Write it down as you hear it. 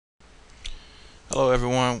Hello,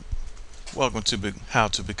 everyone. Welcome to How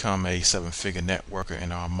to Become a Seven-Figure Networker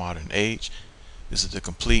in Our Modern Age. This is the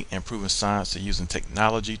complete and proven science of using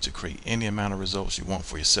technology to create any amount of results you want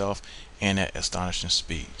for yourself and at astonishing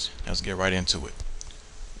speeds. Let's get right into it.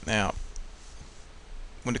 Now,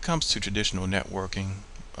 when it comes to traditional networking,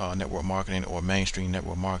 network marketing, or mainstream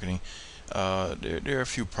network marketing, there are a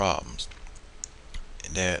few problems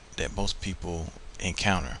that most people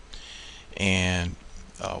encounter. And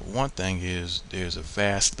one thing is there's a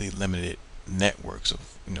vastly limited networks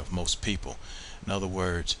of most people. In other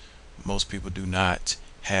words, most people do not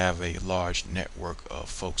have a large network of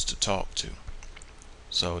folks to talk to,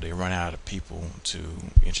 so they run out of people to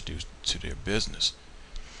introduce to their business.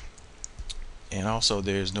 And also,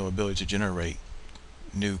 there's no ability to generate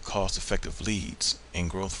new cost-effective leads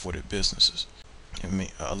and growth for their businesses. I mean,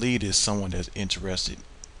 a lead is someone that's interested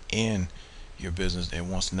in your business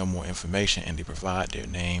and wants to know more information, and they provide their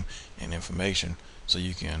name and information so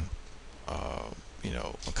you can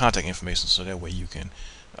contact information, so that way you can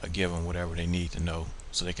give them whatever they need to know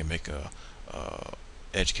so they can make a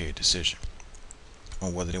educated decision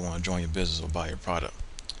on whether they want to join your business or buy your product.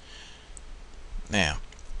 Now,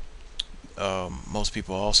 most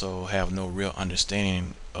people also have no real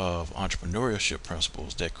understanding of entrepreneurship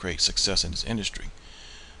principles that create success in this industry.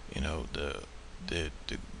 The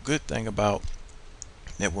good thing about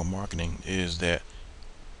network marketing is that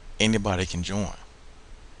anybody can join.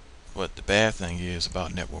 But the bad thing is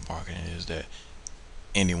about network marketing is that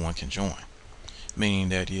anyone can join, meaning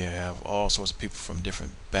that you have all sorts of people from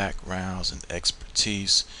different backgrounds and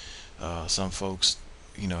expertise. Some folks,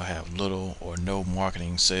 have little or no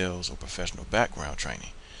marketing, sales, or professional background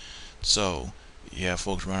training. So you have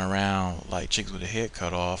folks running around like chicks with their head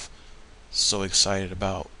cut off, so excited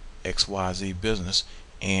about XYZ business,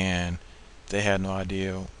 and they had no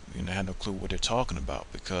idea, had no clue what they're talking about,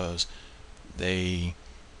 because they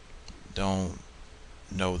don't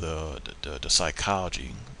know the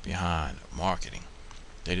psychology behind marketing.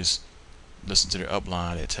 They just listen to their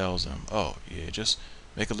upline that tells them, oh yeah, just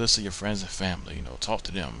make a list of your friends and family, talk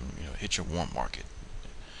to them, hit your warm market.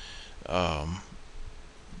 um,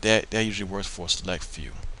 that usually works for a select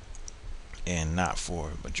few and not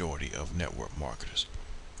for a majority of network marketers.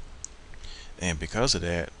 And because of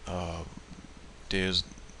that, there's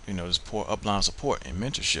there's poor upline support and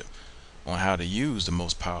mentorship on how to use the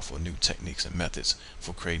most powerful new techniques and methods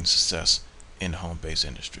for creating success in the home-based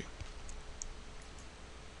industry.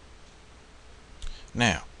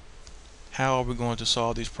 Now, how are we going to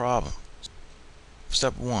solve these problems?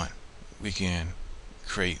 Step one, we can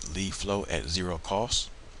create lead flow at zero cost.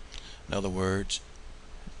 In other words,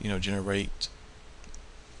 generate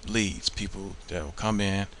leads, people that will come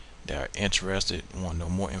in that are interested and want to know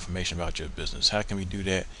more information about your business. How can we do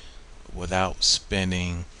that without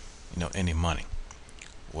spending any money?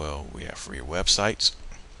 Well, we have free websites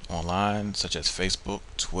online such as Facebook,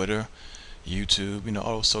 Twitter, YouTube,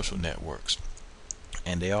 all those social networks,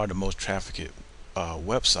 and they are the most trafficked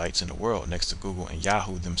websites in the world, next to Google and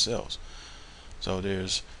Yahoo themselves. So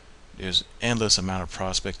there's endless amount of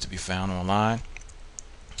prospects to be found online,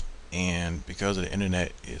 and because the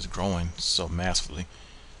internet is growing so massively,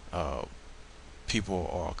 uh, people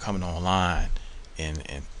are coming online in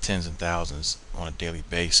tens and thousands on a daily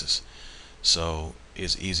basis. So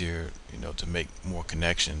it's easier, to make more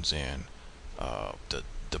connections, and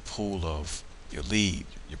the pool of your lead,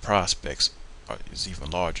 your prospects, is even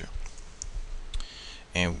larger.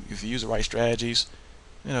 And if you use the right strategies,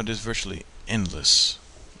 there's virtually endless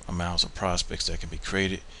amounts of prospects that can be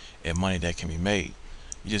created and money that can be made.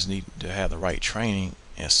 You just need to have the right training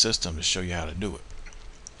and system to show you how to do it.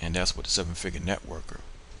 And that's what the seven-figure networker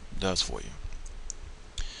does for you.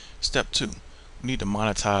 Step two, you need to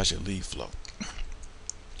monetize your lead flow.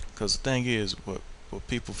 Because the thing is, what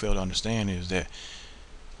people fail to understand is that,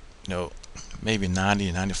 maybe 90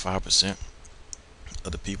 and 95%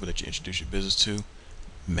 of the people that you introduce your business to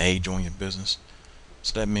may join your business.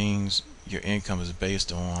 So that means your income is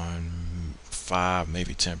based on 5,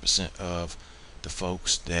 maybe 10% of the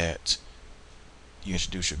folks that you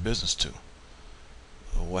introduce your business to.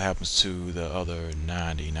 What happens to the other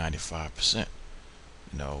 90, 95%?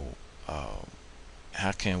 You know, uh,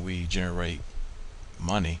 how can we generate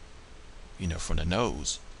money, from the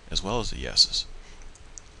no's as well as the yeses?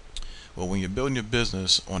 Well, when you're building your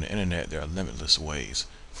business on the internet, there are limitless ways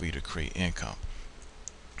for you to create income,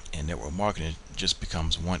 and network marketing just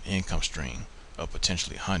becomes one income stream of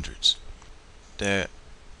potentially hundreds. That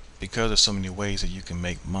because there's so many ways that you can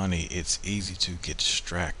make money, it's easy to get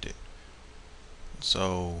distracted.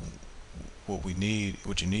 So what you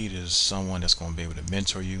need is someone that's going to be able to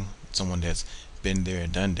mentor you, someone that's been there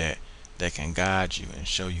and done that, that can guide you and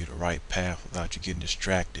show you the right path without you getting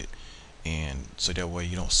distracted, and so that way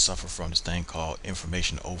you don't suffer from this thing called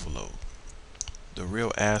information overload. The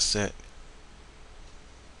real asset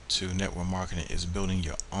to network marketing is building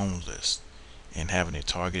your own list and having a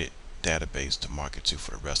targeted database to market to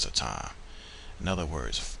for the rest of the time. In other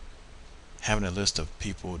words, having a list of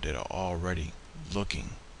people that are already looking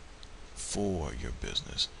for your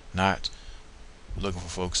business, not looking for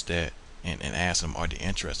folks that and ask them, are they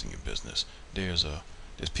interested in your business. There's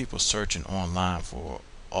people searching online for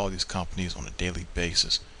all these companies on a daily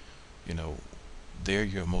basis. You know, they're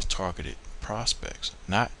your most targeted prospects,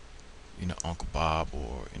 not Uncle Bob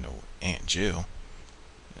or Aunt Jill,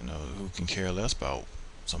 who can care less about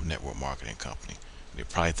some network marketing company. They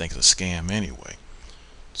probably think it's a scam anyway.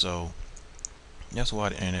 So that's why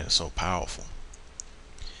the internet is so powerful,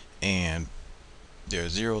 and there are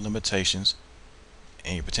zero limitations,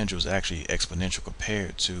 and your potential is actually exponential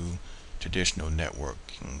compared to traditional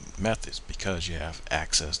networking methods, because you have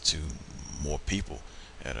access to more people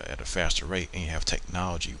at a faster rate, and you have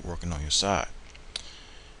technology working on your side.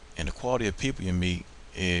 And the quality of people you meet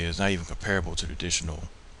is not even comparable to traditional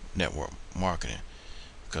network marketing,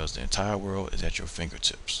 because the entire world is at your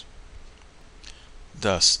fingertips.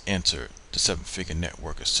 Thus enter the seven-figure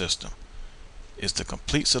networker system. It's the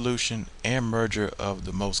complete solution and merger of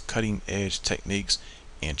the most cutting-edge techniques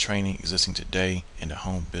and training existing today in the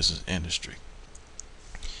home business industry.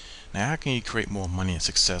 Now, how can you create more money and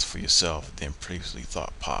success for yourself than previously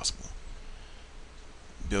thought possible?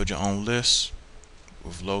 Build your own list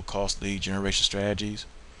with low-cost lead generation strategies.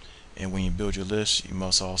 And when you build your list, you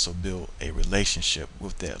must also build a relationship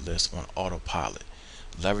with that list on autopilot,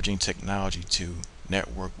 leveraging technology to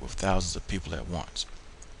network with thousands of people at once.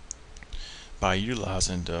 By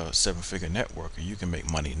utilizing the seven-figure networker, you can make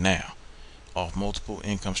money now off multiple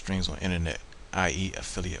income streams on internet, i.e.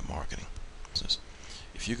 affiliate marketing.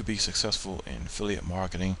 If you could be successful in affiliate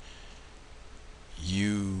marketing,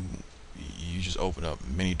 you just open up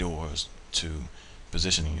many doors to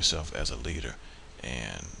positioning yourself as a leader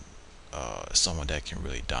and someone that can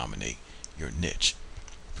really dominate your niche.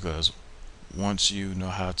 Because once you know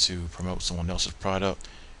how to promote someone else's product,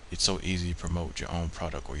 it's so easy to promote your own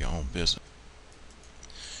product or your own business.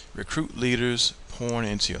 Recruit leaders pouring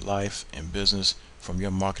into your life and business from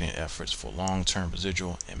your marketing efforts for long-term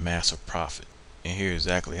residual and massive profit. And here's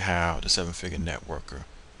exactly how the seven-figure networker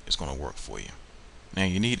is going to work for you. Now,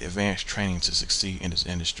 you need advanced training to succeed in this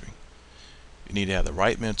industry. You need to have the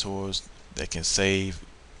right mentors that can save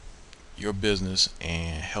your business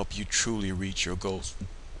and help you truly reach your goals,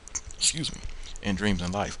 and dreams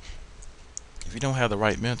in life. If you don't have the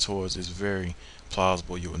right mentors, it's very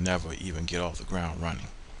plausible you will never even get off the ground running.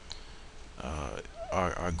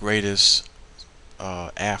 Our greatest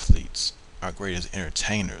athletes, our greatest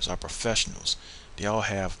entertainers, our professionals, they all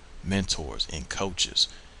have mentors and coaches.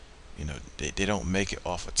 They don't make it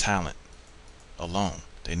off of talent alone.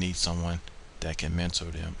 They need someone that can mentor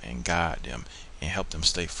them and guide them and help them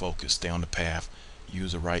stay focused, stay on the path,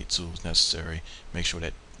 use the right tools necessary, make sure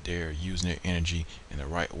that they're using their energy in the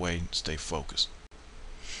right way, stay focused.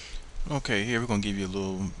 Okay, here we're going to give you a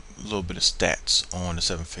little bit of stats on the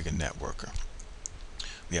seven-figure networker.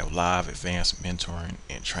 We have live advanced mentoring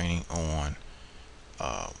and training on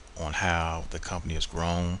how the company has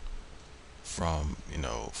grown from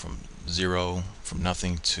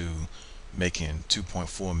nothing to making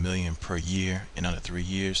 2.4 million per year in under 3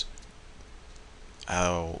 years.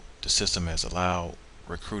 How the system has allowed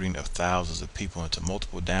recruiting of thousands of people into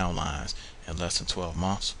multiple downlines in less than 12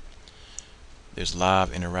 months. There's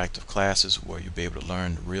live interactive classes where you'll be able to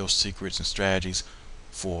learn the real secrets and strategies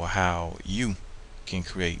for how you can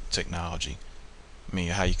create technology.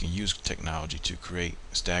 How you can use technology to create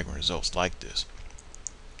staggering results like this.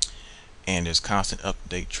 And there's constant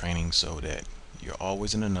update training so that you're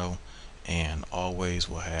always in the know and always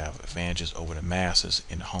will have advantages over the masses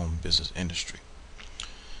in the home business industry.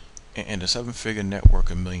 In the seven-figure network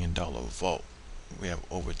 $1 million vault, we have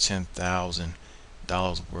over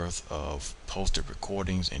 $10,000 worth of posted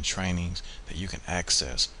recordings and trainings that you can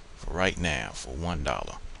access for right now for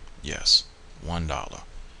 $1. Yes, $1.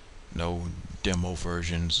 No demo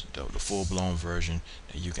versions, the full-blown version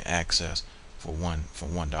that you can access for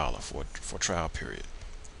 $1 for a trial period.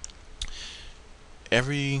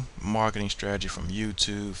 Every marketing strategy from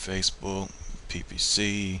YouTube, Facebook,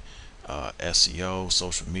 PPC, SEO,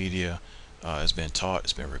 social media has been taught,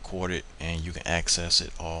 it's been recorded, and you can access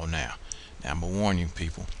it all now. Now, I'm gonna warn you,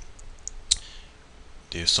 people.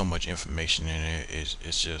 There's so much information in there.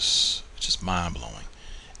 It's just mind-blowing,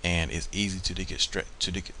 and it's easy to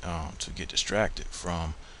get distracted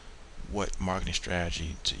from what marketing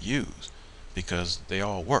strategy to use because they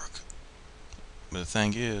all work. But the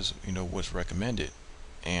thing is, what's recommended,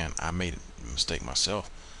 and I made a mistake myself,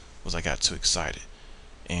 was I got too excited.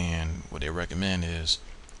 And what they recommend is,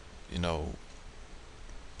 you know,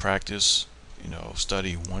 practice,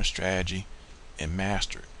 study one strategy and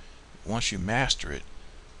master it. Once you master it,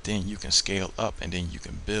 then you can scale up and then you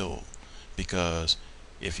can build. Because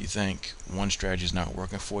if you think one strategy is not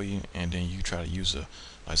working for you and then you try to use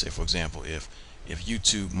like say for example, if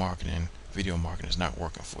YouTube marketing, video marketing is not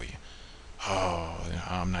working for you, oh,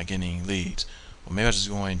 I'm not getting any leads. Well, maybe I just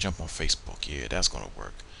go ahead and jump on Facebook. Yeah, that's going to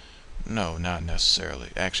work. No, not necessarily.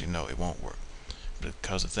 Actually, no, it won't work.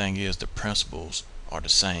 Because the thing is, the principles are the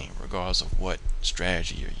same regardless of what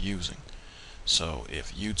strategy you're using. So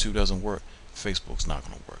if YouTube doesn't work, Facebook's not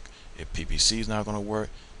going to work. If PPC is not going to work,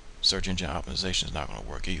 search engine optimization is not going to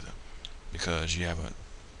work either, because you haven't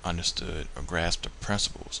understood or grasped the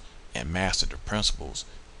principles and mastered the principles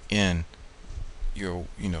in your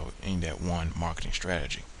in that one marketing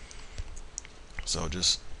strategy. So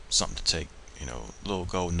just something to take, little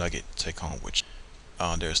gold nugget to take home with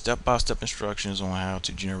you. There are step-by-step instructions on how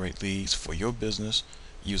to generate leads for your business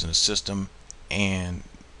using the system and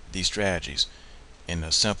these strategies in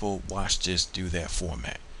a simple watch this do that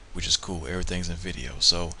format, which is cool. Everything's in video.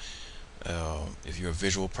 So if you're a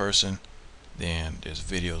visual person, then there's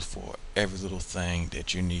videos for every little thing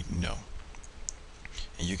that you need to know,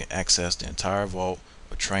 and you can access the entire vault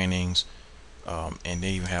of trainings, and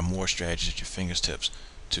they even have more strategies at your fingertips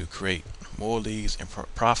to create more leads and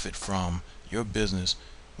profit from your business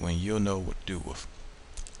when you'll know what to do with.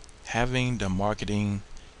 Having the marketing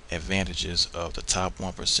advantages of the top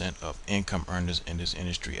 1% of income earners in this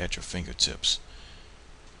industry at your fingertips.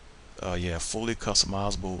 You have fully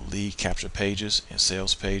customizable lead capture pages and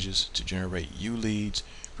sales pages to generate you leads,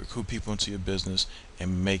 recruit people into your business,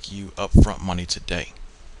 and make you upfront money today.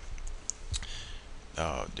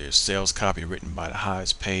 There's sales copy written by the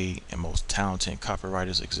highest paid and most talented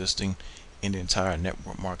copywriters existing in the entire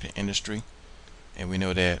network marketing industry. And we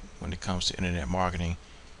know that when it comes to internet marketing,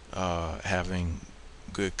 having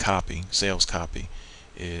good copy, sales copy,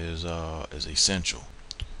 is essential.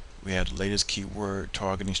 We have the latest keyword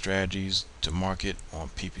targeting strategies to market on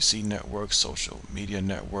PPC networks, social media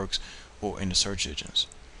networks, or in the search engines.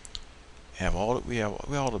 We have all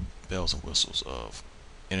the bells and whistles of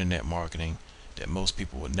internet marketing that most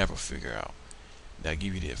people will never figure out, that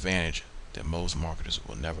give you the advantage that most marketers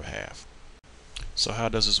will never have. So how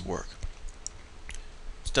does this work?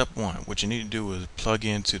 Step one, what you need to do is plug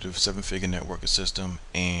into the 7-figure networking system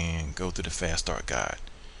and go through the fast start guide.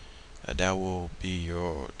 That will be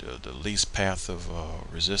the least path of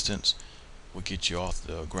resistance. Will get you off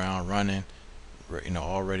the ground running,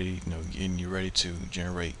 already getting you ready to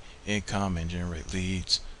generate income and generate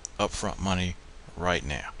leads, upfront money right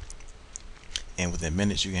now. And within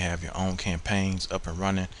minutes you can have your own campaigns up and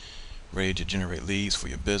running, ready to generate leads for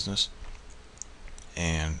your business.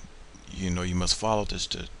 And you must follow the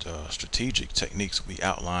strategic techniques we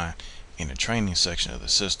outline in the training section of the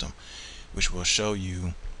system, which will show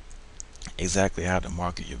you exactly how to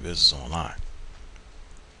market your business online.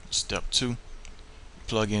 Step 2,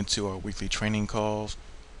 plug into our weekly training calls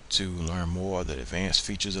to learn more of the advanced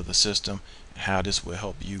features of the system and how this will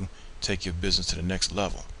help you take your business to the next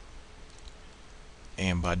level.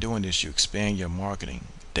 And by doing this, you expand your marketing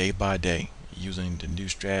day by day using the new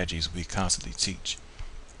strategies we constantly teach.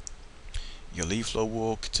 Your lead flow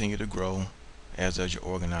will continue to grow, as does your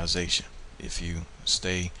organization, if you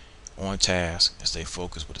stay on task and stay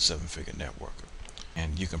focused with a 7-figure networker.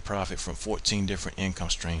 And you can profit from 14 different income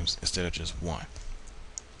streams instead of just one,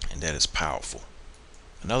 and that is powerful.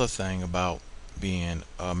 Another thing about being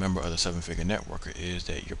a member of the 7-figure networker is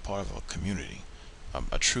that you're part of a community,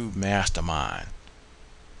 a true mastermind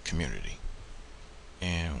community.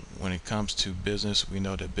 And when it comes to business, we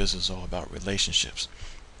know that business is all about relationships.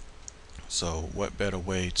 So what better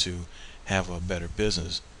way to have a better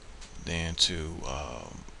business than to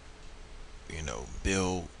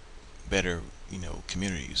build better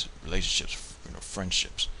communities, relationships,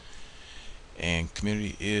 friendships. And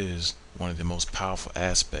community is one of the most powerful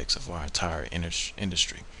aspects of our entire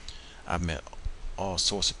industry. I've met all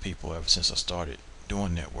sorts of people ever since I started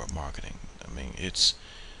doing network marketing. I mean, it's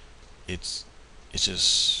just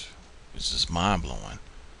mind-blowing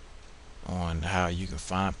on how you can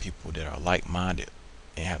find people that are like-minded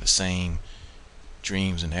and have the same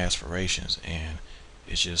dreams and aspirations, and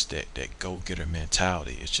it's just that go-getter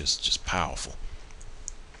mentality. It's just powerful.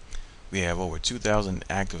 We have over 2,000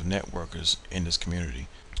 active networkers in this community,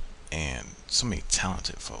 and so many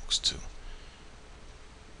talented folks too.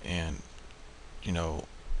 And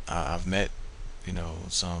I've met,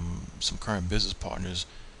 some current business partners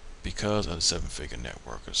because of the seven-figure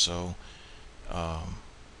networker. So um,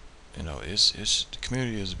 it's the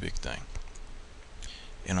community is a big thing.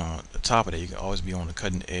 And on the top of that, you can always be on the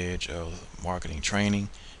cutting edge of marketing training,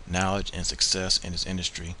 knowledge, and success in this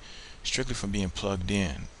industry, strictly from being plugged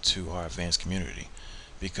in to our advanced community.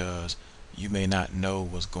 Because you may not know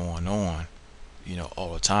what's going on,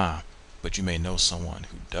 all the time, but you may know someone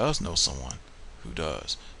who does know someone who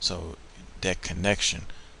does. So that connection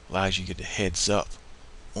allows you to get the heads up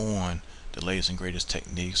on the latest and greatest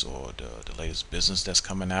techniques or the latest business that's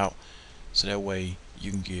coming out. So that way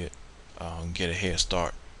you can get a head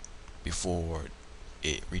start before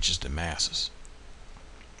it reaches the masses.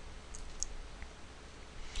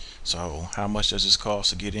 So how much does this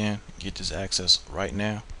cost to get in? Get this access right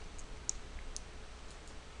now.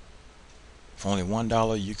 For only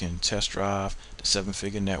 $1, you can test drive the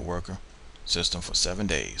seven-figure networker system for 7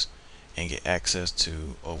 days and get access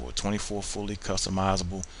to over 24 fully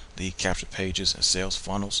customizable lead capture pages and sales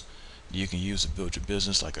funnels you can use to build your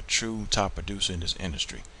business like a true top producer in this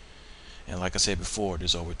industry. And like I said before,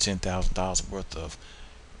 there's over $10,000 worth of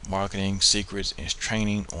marketing secrets and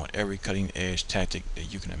training on every cutting edge tactic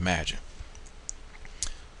that you can imagine.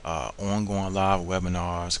 Ongoing live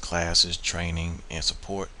webinars, classes, training, and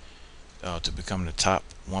support to become the top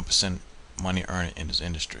 1% money earner in this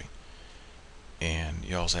industry. And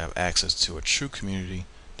you also have access to a true community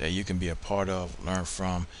that you can be a part of, learn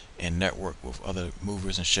from, and network with other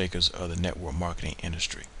movers and shakers of the network marketing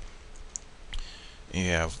industry. And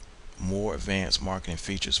you have more advanced marketing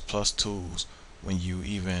features plus tools when you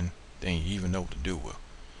even know what to do with,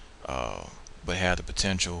 but have the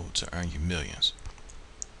potential to earn you millions.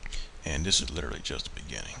 And this is literally just the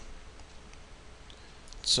beginning.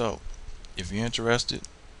 So if you're interested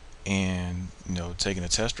in taking a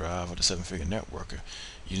test drive of the seven-figure networker,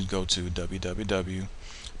 you can go to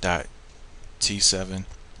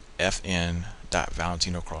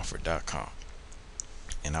www.t7fn.valentinocrawford.com,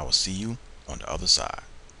 and I will see you on the other side.